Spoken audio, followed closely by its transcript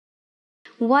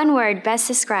One word best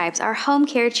describes our home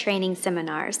care training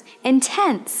seminars: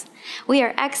 intense. We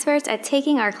are experts at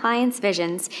taking our clients'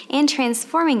 visions and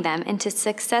transforming them into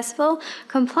successful,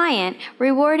 compliant,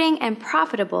 rewarding, and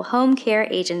profitable home care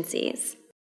agencies.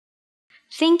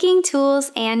 Thinking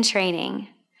tools and training.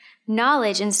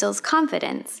 Knowledge instills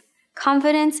confidence.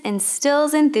 Confidence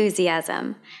instills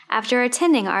enthusiasm. After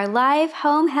attending our live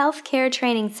home health care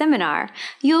training seminar,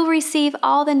 you'll receive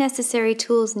all the necessary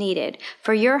tools needed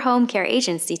for your home care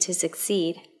agency to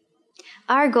succeed.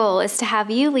 Our goal is to have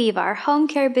you leave our home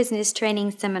care business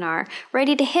training seminar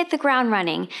ready to hit the ground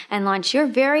running and launch your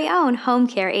very own home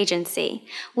care agency.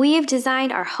 We have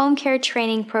designed our home care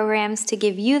training programs to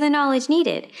give you the knowledge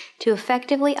needed to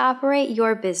effectively operate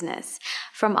your business,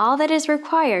 from all that is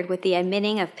required with the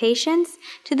admitting of patients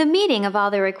to the meeting of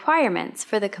all the requirements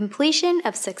for the completion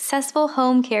of successful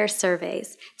home care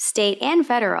surveys, state and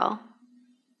federal.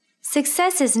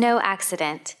 Success is no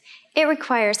accident. It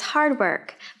requires hard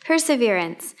work,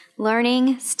 perseverance,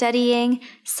 learning, studying,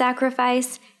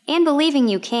 sacrifice, and believing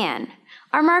you can.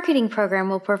 Our marketing program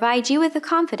will provide you with the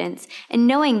confidence in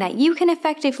knowing that you can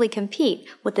effectively compete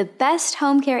with the best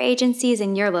home care agencies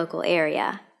in your local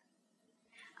area.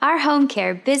 Our home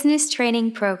care business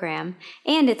training program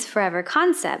and its forever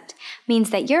concept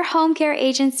means that your home care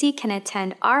agency can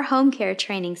attend our home care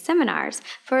training seminars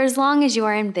for as long as you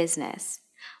are in business.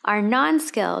 Our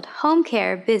non-skilled home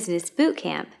care business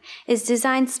bootcamp is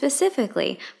designed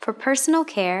specifically for personal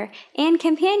care and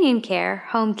companion care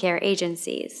home care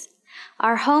agencies.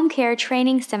 Our home care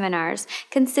training seminars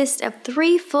consist of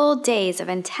 3 full days of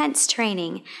intense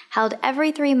training held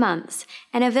every 3 months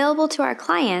and available to our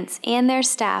clients and their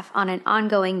staff on an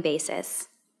ongoing basis.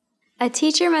 A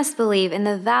teacher must believe in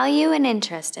the value and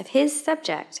interest of his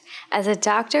subject as a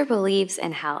doctor believes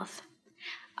in health.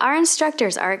 Our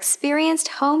instructors are experienced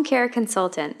home care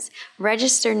consultants,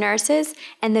 registered nurses,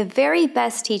 and the very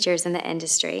best teachers in the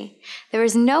industry. There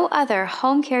is no other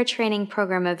home care training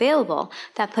program available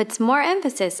that puts more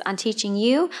emphasis on teaching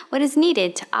you what is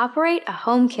needed to operate a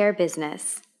home care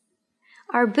business.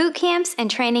 Our boot camps and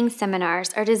training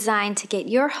seminars are designed to get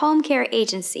your home care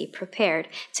agency prepared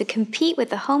to compete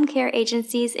with the home care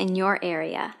agencies in your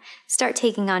area, start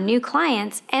taking on new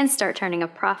clients, and start turning a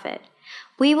profit.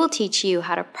 We will teach you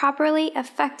how to properly,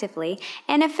 effectively,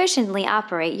 and efficiently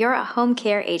operate your home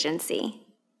care agency.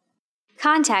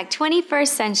 Contact 21st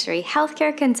Century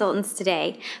Healthcare Consultants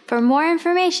today for more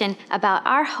information about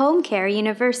our Home Care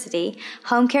University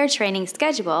home care training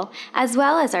schedule, as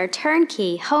well as our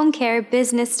turnkey home care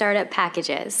business startup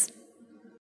packages.